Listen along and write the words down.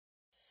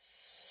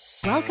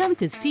Welcome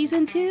to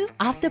Season 2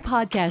 of the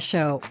Podcast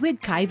Show with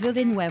Kai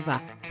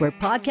Villanueva, where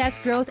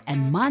podcast growth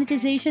and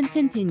monetization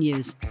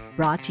continues.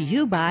 Brought to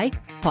you by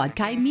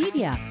Podkai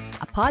Media,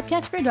 a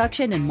podcast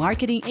production and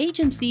marketing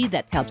agency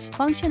that helps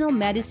functional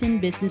medicine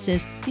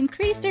businesses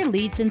increase their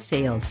leads and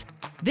sales.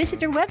 Visit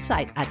their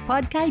website at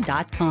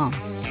podkai.com.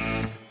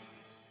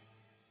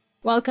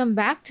 Welcome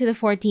back to the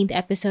 14th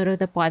episode of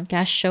the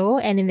podcast show.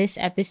 And in this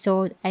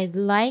episode, I'd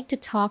like to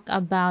talk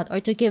about or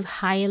to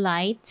give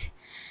highlight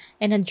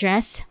and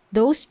address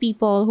those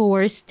people who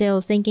are still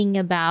thinking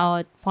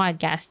about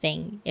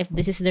podcasting. If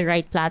this is the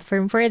right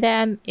platform for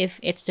them, if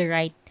it's the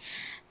right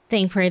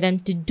thing for them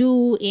to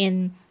do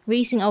in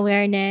raising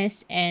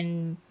awareness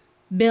and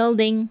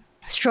building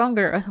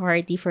stronger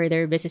authority for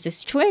their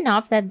businesses. True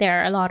enough that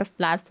there are a lot of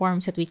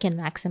platforms that we can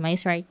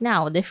maximize right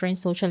now, different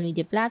social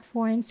media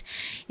platforms,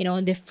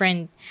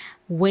 different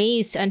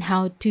ways on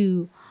how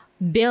to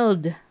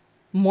build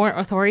more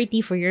authority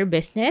for your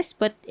business.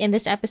 But in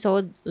this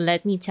episode,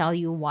 let me tell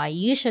you why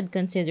you should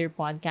consider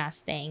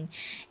podcasting.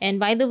 And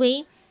by the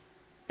way,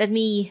 let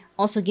me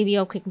also give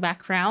you a quick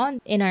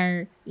background. In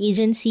our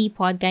agency,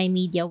 Podkai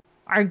Media,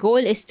 our goal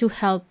is to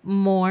help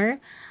more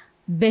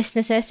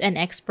businesses and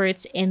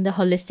experts in the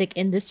holistic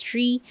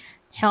industry,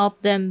 help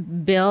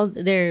them build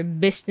their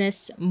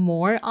business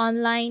more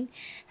online,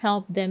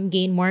 help them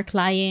gain more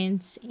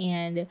clients,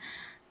 and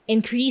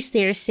increase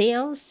their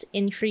sales,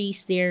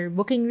 increase their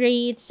booking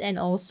rates, and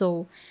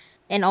also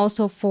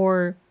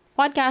for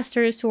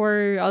podcasters who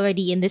are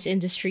already in this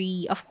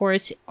industry, of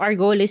course, our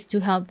goal is to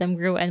help them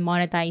grow and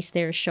monetize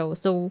their show.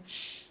 So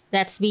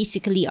that's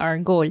basically our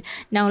goal.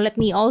 Now, let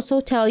me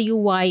also tell you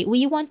why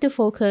we want to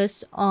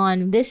focus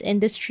on this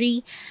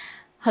industry,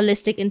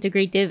 holistic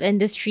integrative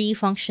industry,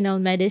 functional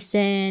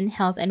medicine,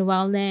 health and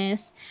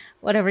wellness,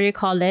 whatever you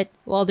call it.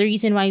 Well, the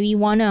reason why we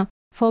want to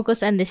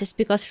focus on this is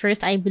because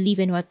first, I believe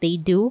in what they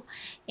do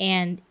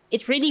and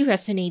it really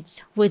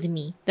resonates with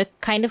me. The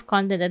kind of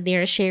content that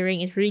they're sharing,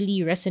 it really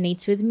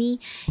resonates with me.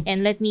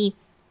 And let me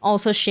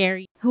also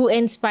share who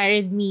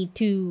inspired me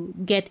to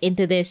get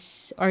into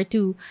this or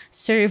to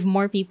serve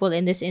more people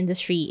in this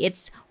industry.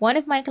 It's one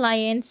of my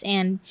clients,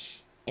 and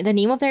the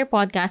name of their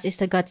podcast is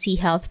the Gutsy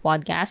Health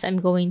Podcast.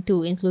 I'm going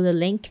to include a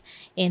link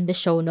in the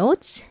show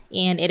notes.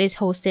 And it is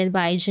hosted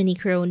by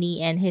Janique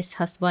Roney and his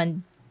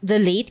husband, the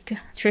late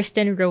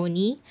Tristan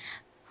Roney,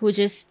 who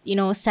just,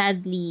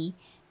 sadly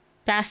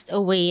passed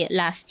away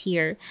last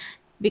year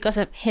because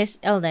of his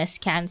illness,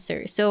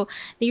 cancer. So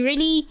they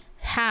really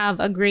have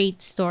a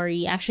great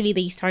story. Actually,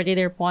 they started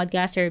their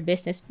podcast or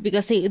business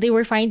because they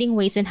were finding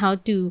ways on how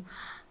to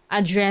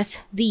address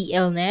the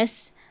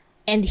illness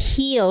and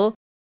heal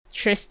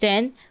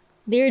Tristan.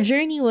 Their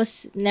journey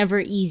was never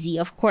easy.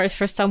 Of course,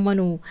 for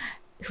someone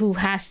who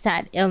has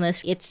that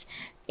illness, it's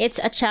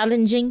a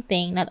challenging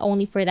thing, not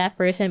only for that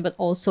person, but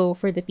also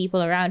for the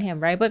people around him,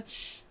 right? But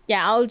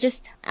yeah, I'll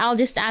just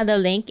add a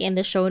link in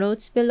the show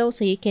notes below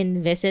so you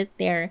can visit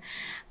their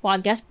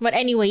podcast. But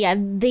anyway, yeah,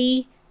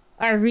 they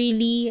are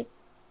really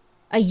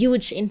a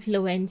huge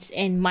influence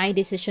in my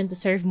decision to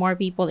serve more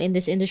people in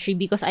this industry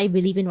because I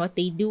believe in what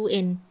they do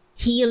in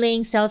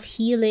healing,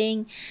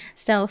 self-healing,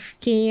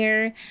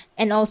 self-care,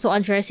 and also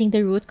addressing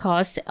the root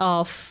cause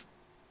of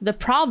the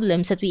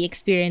problems that we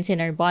experience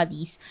in our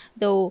bodies.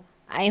 Though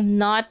I am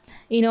not,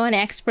 an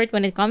expert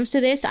when it comes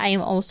to this. I am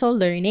also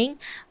learning.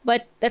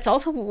 But that's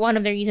also one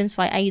of the reasons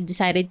why I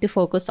decided to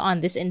focus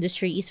on this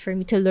industry is for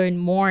me to learn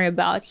more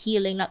about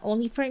healing, not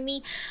only for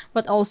me,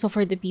 but also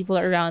for the people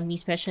around me,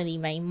 especially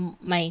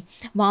my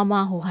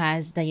mama who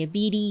has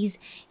diabetes,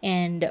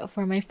 and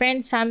for my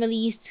friends,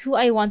 families who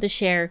I want to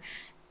share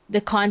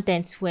the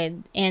contents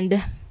with.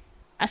 And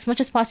as much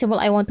as possible,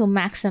 I want to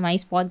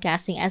maximize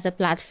podcasting as a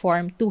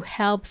platform to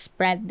help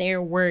spread their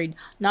word,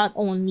 not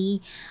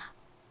only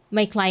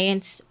my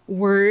client's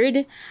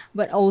word,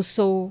 but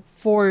also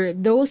for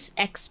those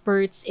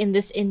experts in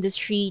this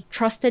industry,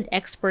 trusted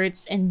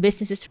experts and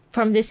businesses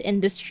from this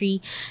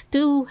industry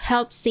to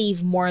help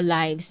save more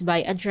lives by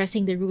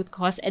addressing the root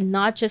cause and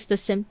not just the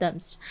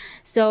symptoms.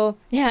 So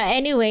yeah,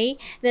 anyway,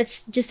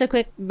 that's just a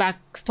quick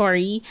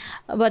backstory.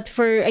 But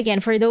for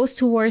those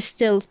who are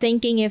still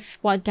thinking if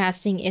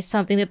podcasting is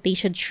something that they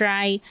should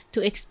try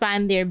to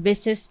expand their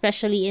business,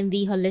 especially in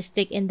the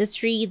holistic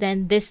industry,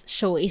 then this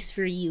show is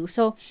for you.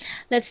 So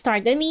let's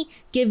start. Let me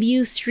give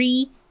you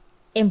 3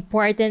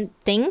 important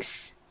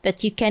things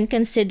that you can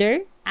consider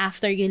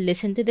after you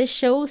listen to this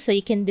show so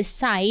you can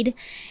decide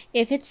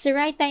if it's the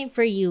right time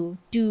for you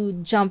to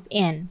jump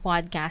in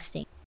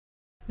podcasting.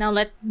 Now,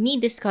 let me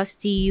discuss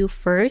to you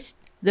first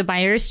the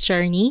buyer's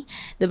journey.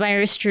 The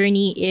buyer's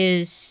journey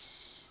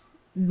is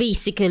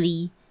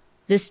basically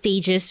the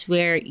stages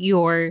where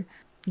your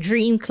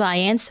dream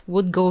clients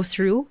would go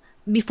through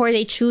before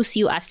they choose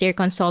you as their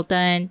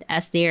consultant,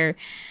 as their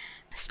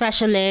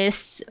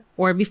specialists,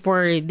 or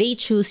before they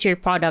choose your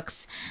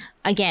products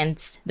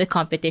against the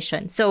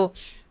competition. So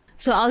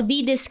I'll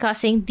be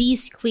discussing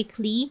these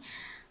quickly,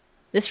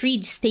 the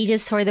 3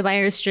 stages for the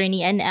buyer's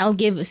journey, and I'll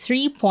give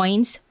 3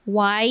 points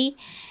why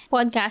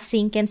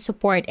podcasting can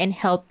support and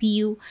help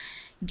you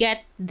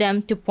get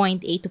them to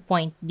point A to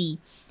point B.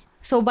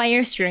 So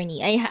buyer's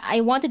journey.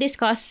 I want to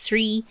discuss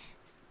 3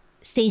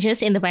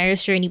 stages in the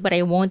buyer's journey, but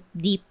I won't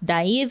deep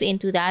dive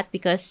into that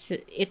because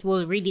it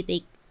will really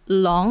take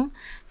long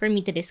for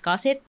me to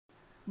discuss it.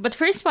 But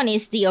first one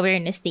is the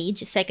awareness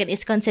stage, second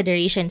is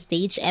consideration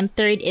stage, and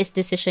third is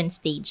decision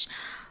stage.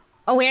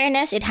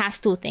 Awareness, it has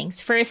 2 things.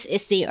 First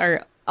is they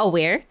are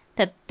aware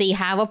that they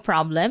have a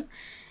problem,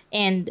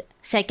 and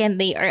second,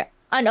 they are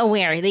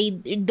unaware. They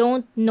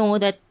don't know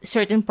that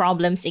certain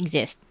problems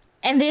exist.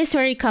 And this is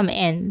where you come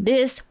in.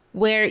 This is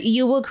where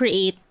you will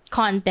create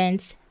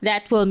contents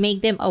that will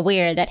make them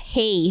aware that,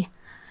 hey,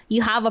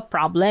 you have a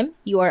problem.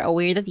 You are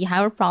aware that you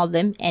have a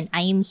problem, and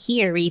I am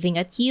here raving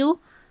at you.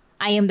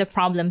 I am the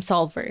problem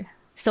solver.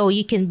 So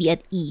you can be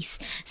at ease.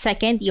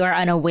 Second, you are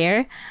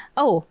unaware.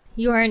 Oh,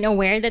 you are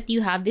unaware that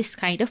you have this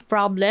kind of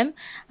problem.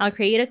 I'll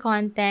create a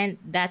content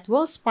that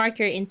will spark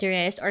your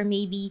interest, or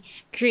maybe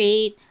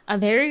create a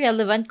very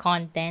relevant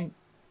content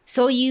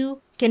so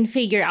you can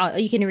figure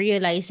out, you can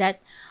realize that,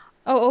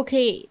 oh,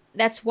 okay,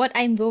 that's what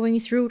I'm going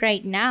through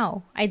right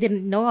now. I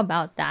didn't know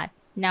about that.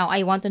 Now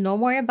I want to know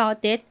more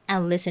about it.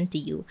 I'll listen to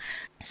you.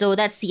 So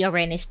that's the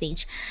awareness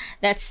stage.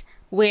 That's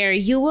where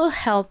you will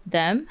help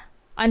them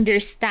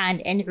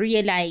understand and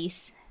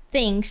realize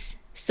things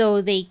so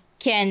they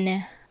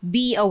can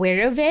be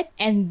aware of it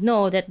and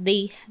know that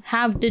they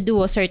have to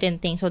do a certain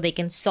thing so they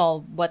can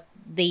solve what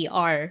they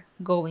are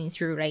going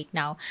through right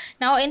now.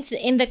 Now,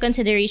 in the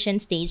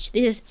consideration stage,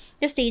 this is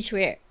the stage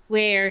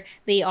where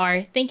they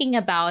are thinking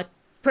about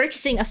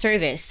purchasing a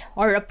service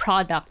or a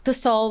product to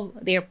solve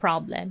their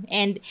problem.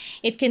 And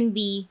it can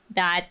be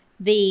that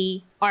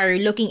they are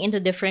looking into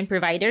different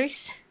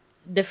providers,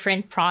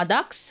 different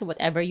products,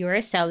 whatever you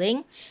are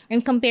selling,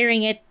 and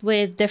comparing it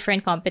with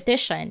different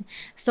competition.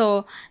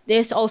 So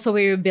there's also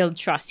where you build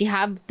trust. You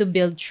have to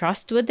build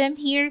trust with them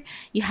here.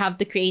 You have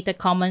to create a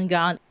common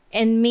ground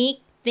and make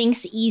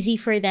things easy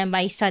for them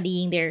by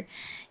studying their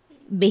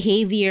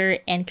behavior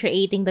and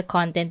creating the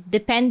content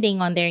depending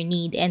on their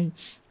need and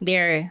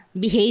their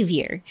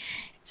behavior.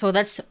 So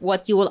that's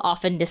what you will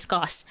often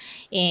discuss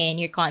in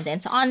your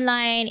contents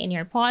online, in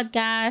your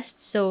podcast,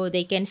 so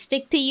they can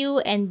stick to you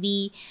and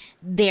be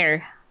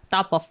there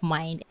top of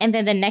mind. And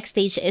then the next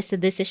stage is the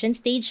decision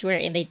stage,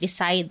 wherein they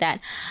decide that,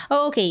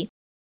 oh, okay,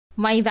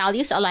 my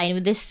values align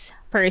with this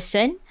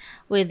person,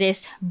 with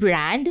this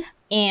brand,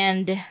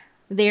 and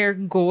their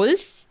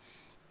goals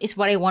is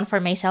what I want for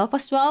myself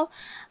as well.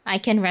 I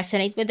can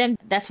resonate with them.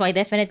 That's why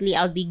definitely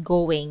I'll be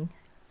going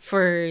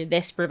for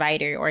this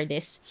provider or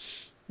this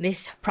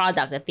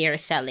product that they are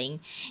selling.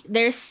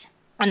 There's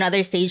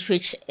another stage,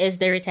 which is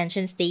the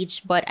retention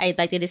stage, but I'd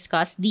like to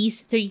discuss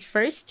these 3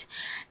 first.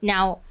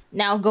 Now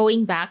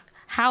going back,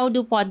 how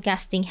do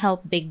podcasting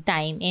help big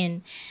time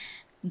in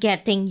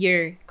getting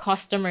your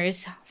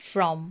customers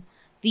from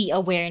the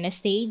awareness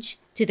stage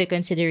to the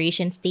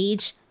consideration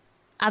stage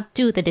up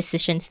to the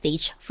decision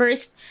stage?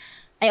 First,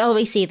 I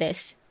always say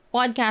this: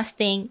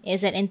 podcasting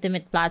is an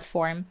intimate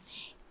platform.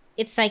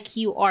 It's like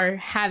you are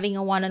having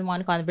a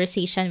one-on-one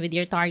conversation with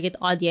your target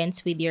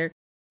audience, with your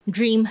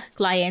dream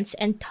clients,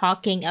 and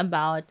talking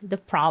about the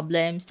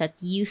problems that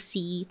you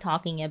see,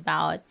 talking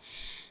about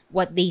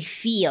what they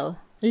feel,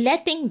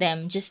 letting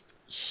them just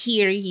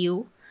hear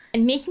you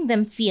and making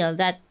them feel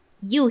that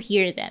you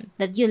hear them,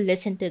 that you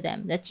listen to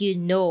them, that you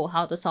know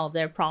how to solve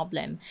their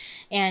problem.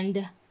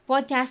 And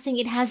podcasting,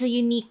 it has a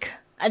unique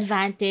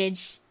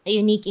advantage, a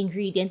unique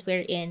ingredient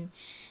wherein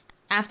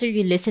after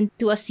you listen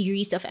to a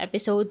series of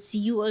episodes,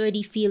 you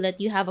already feel that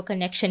you have a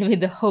connection with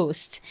the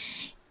host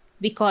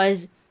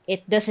because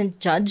it doesn't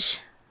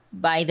judge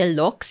by the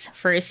looks.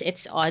 First,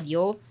 it's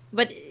audio,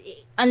 but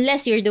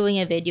unless you're doing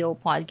a video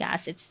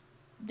podcast, it's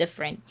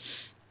different.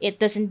 It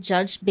doesn't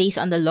judge based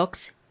on the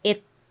looks.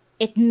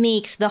 It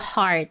makes the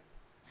heart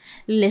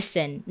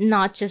listen,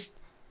 not just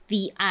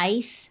the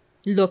eyes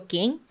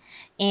looking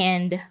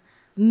and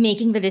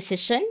making the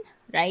decision,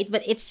 right?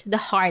 But it's the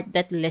heart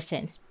that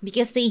listens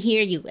because they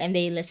hear you and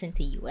they listen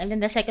to you. And then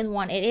the second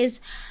one, it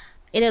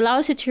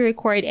allows you to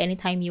record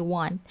anytime you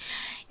want.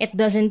 It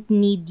doesn't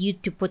need you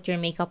to put your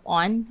makeup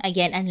on,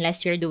 again,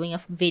 unless you're doing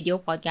a video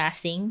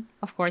podcasting.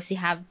 Of course, you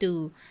have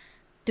to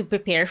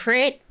prepare for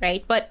it,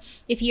 right? But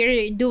if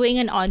you're doing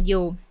an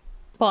audio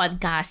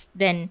podcast,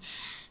 then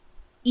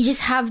you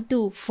just have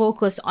to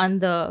focus on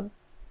the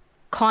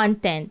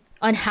content,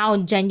 on how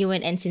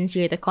genuine and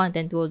sincere the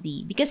content will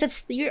be, because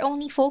it's your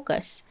only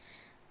focus.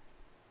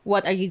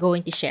 What are you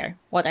going to share?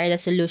 What are the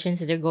solutions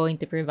that you're going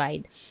to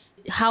provide?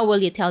 How will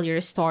you tell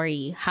your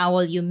story? How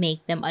will you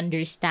make them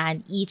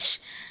understand each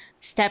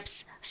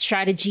steps,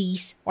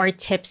 strategies, or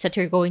tips that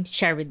you're going to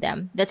share with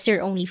them? That's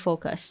your only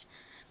focus,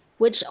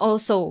 which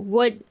also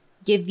would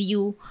give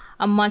you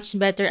a much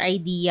better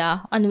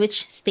idea on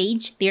which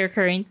stage they're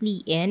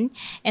currently in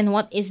and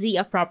what is the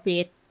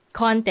appropriate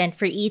content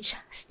for each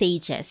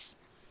stages.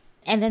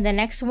 And then the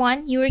next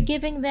one, you are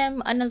giving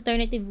them an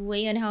alternative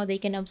way on how they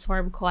can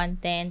absorb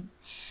content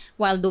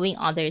while doing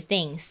other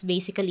things.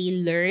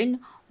 Basically,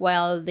 learn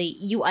while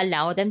you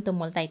allow them to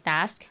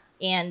multitask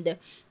and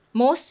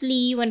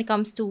mostly when it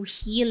comes to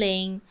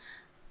healing,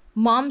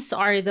 moms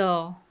are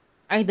the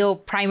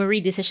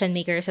primary decision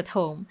makers at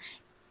home,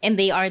 and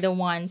they are the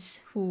ones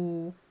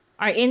who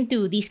are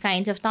into these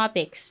kinds of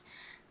topics.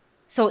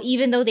 So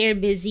even though they're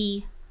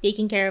busy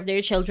taking care of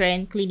their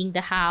children, cleaning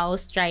the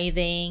house,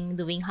 driving,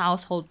 doing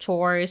household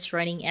chores,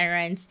 running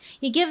errands,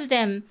 you give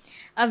them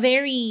a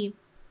very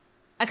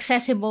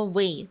accessible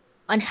way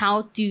on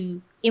how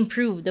to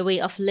improve the way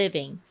of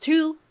living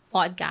through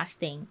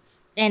podcasting.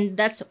 And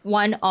that's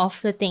one of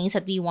the things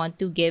that we want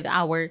to give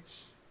our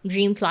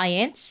dream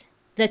clients,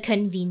 the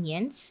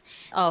convenience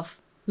of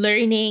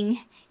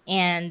learning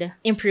and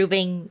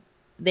improving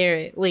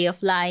their way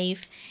of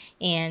life,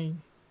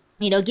 and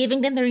giving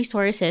them the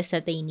resources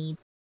that they need.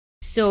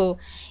 So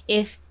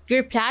if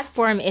your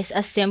platform is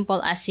as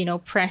simple as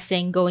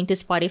going to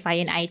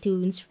Spotify and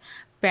iTunes,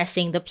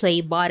 pressing the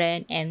play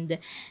button and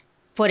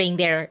putting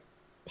their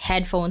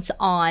headphones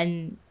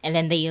on, and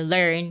then they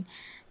learn,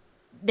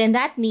 then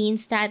that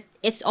means that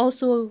it's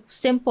also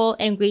simple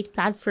and great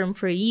platform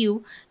for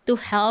you to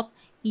help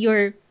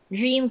your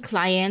dream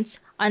clients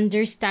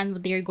understand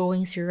what they're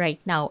going through right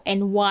now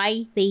and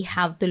why they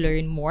have to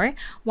learn more,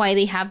 why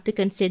they have to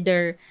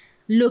consider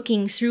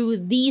looking through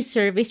these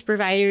service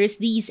providers,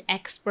 these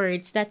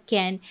experts that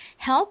can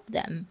help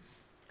them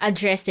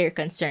address their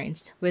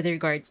concerns with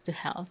regards to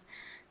health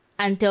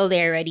until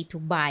they're ready to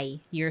buy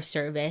your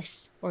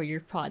service or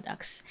your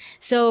products.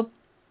 So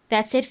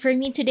that's it for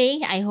me today.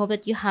 I hope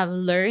that you have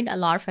learned a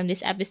lot from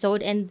this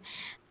episode, and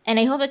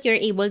I hope that you're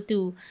able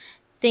to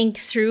think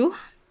through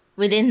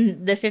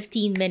within the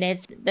 15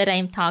 minutes that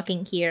I'm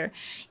talking here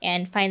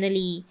and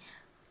finally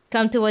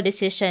come to a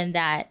decision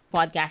that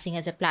podcasting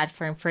is a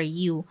platform for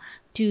you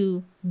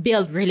to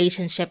build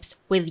relationships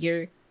with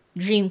your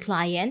dream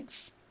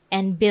clients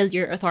and build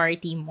your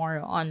authority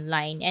more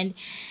online. And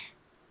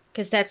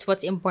because that's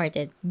what's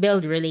important,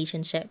 build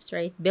relationships,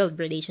 right? Build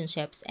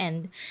relationships,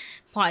 and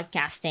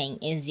podcasting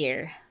is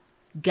your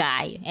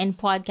guy, and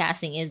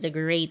podcasting is a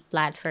great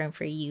platform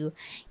for you.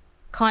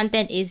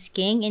 Content is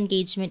king,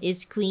 engagement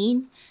is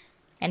queen,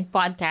 and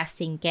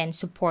podcasting can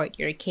support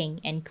your king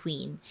and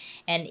queen.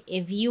 And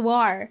if you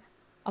are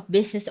a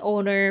business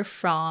owner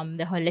from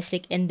the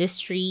holistic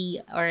industry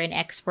or an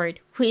expert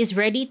who is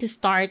ready to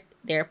start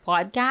their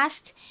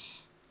podcast,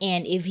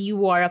 and if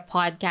you are a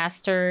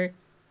podcaster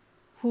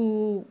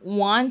who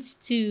wants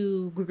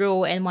to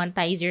grow and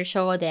monetize your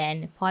show,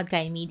 then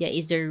Podguy Media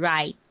is the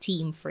right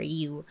team for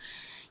you.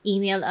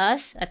 Email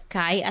us at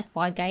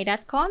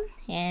kai@podguy.com.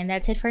 And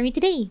that's it for me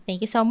today. Thank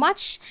you so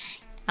much.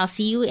 I'll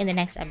see you in the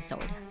next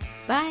episode.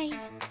 Bye.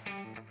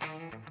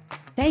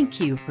 Thank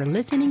you for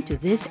listening to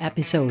this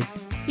episode.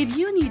 If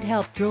you need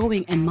help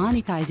growing and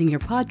monetizing your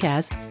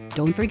podcast,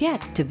 don't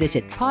forget to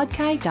visit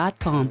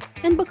podkai.com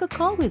and book a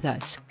call with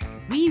us.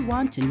 We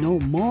want to know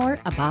more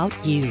about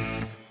you.